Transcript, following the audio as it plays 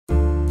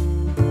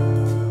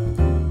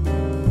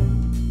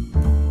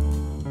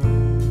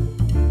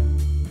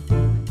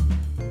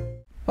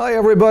Hi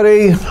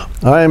everybody,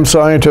 I am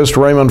scientist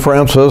Raymond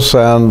Francis,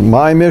 and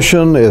my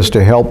mission is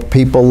to help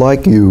people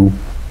like you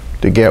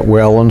to get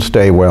well and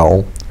stay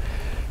well.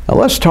 Now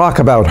let's talk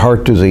about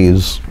heart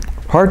disease.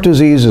 Heart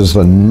disease is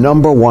the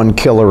 #1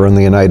 killer in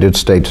the United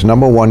States,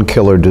 #1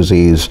 killer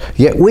disease.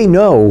 Yet we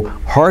know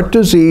heart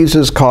disease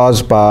is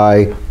caused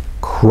by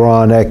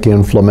chronic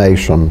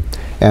inflammation.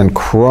 And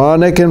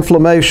chronic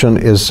inflammation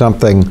is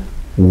something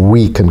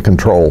we can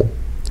control.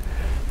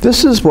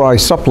 This is why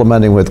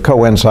supplementing with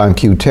coenzyme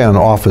Q10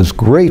 offers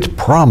great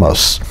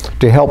promise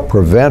to help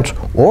prevent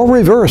or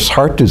reverse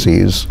heart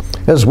disease,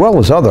 as well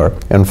as other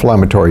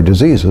inflammatory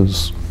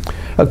diseases.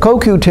 A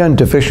CoQ10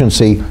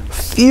 deficiency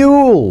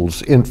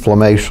fuels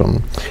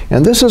inflammation,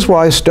 and this is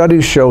why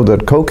studies show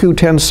that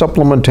CoQ10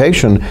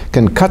 supplementation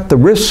can cut the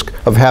risk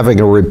of having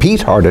a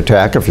repeat heart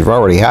attack if you've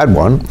already had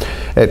one.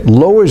 It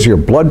lowers your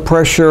blood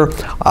pressure,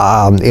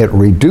 it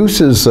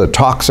reduces the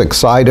toxic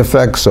side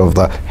effects of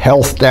the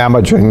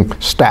health-damaging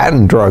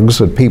statin drugs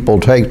that people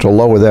take to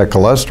lower their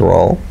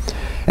cholesterol.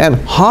 And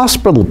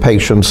hospital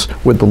patients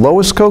with the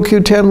lowest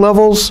CoQ10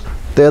 levels,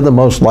 they're the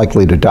most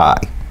likely to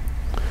die.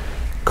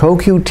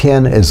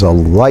 CoQ10 is a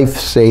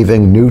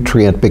life-saving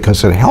nutrient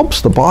because it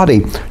helps the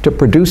body to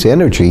produce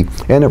energy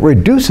and it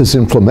reduces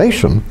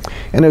inflammation.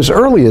 And as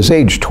early as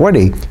age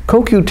 20,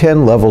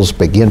 CoQ10 levels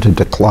begin to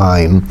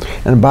decline.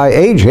 And by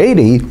age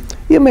 80,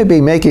 you may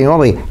be making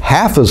only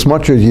half as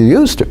much as you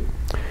used to.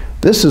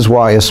 This is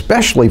why,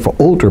 especially for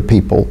older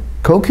people,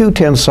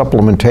 CoQ10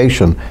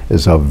 supplementation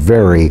is a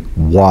very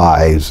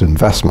wise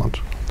investment.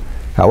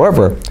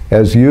 However,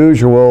 as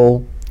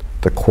usual,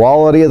 the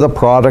quality of the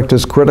product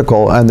is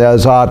critical, and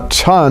there's a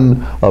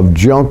ton of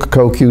junk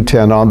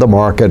CoQ10 on the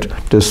market,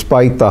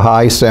 despite the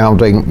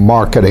high-sounding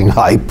marketing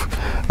hype.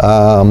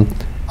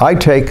 I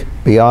take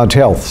Beyond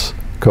Health's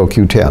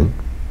CoQ10.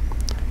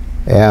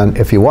 And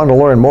if you want to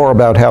learn more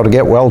about how to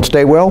get well and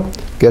stay well,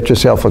 get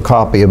yourself a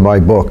copy of my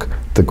book,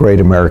 The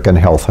Great American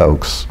Health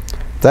Hoax.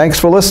 Thanks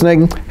for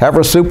listening. Have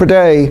a super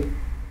day.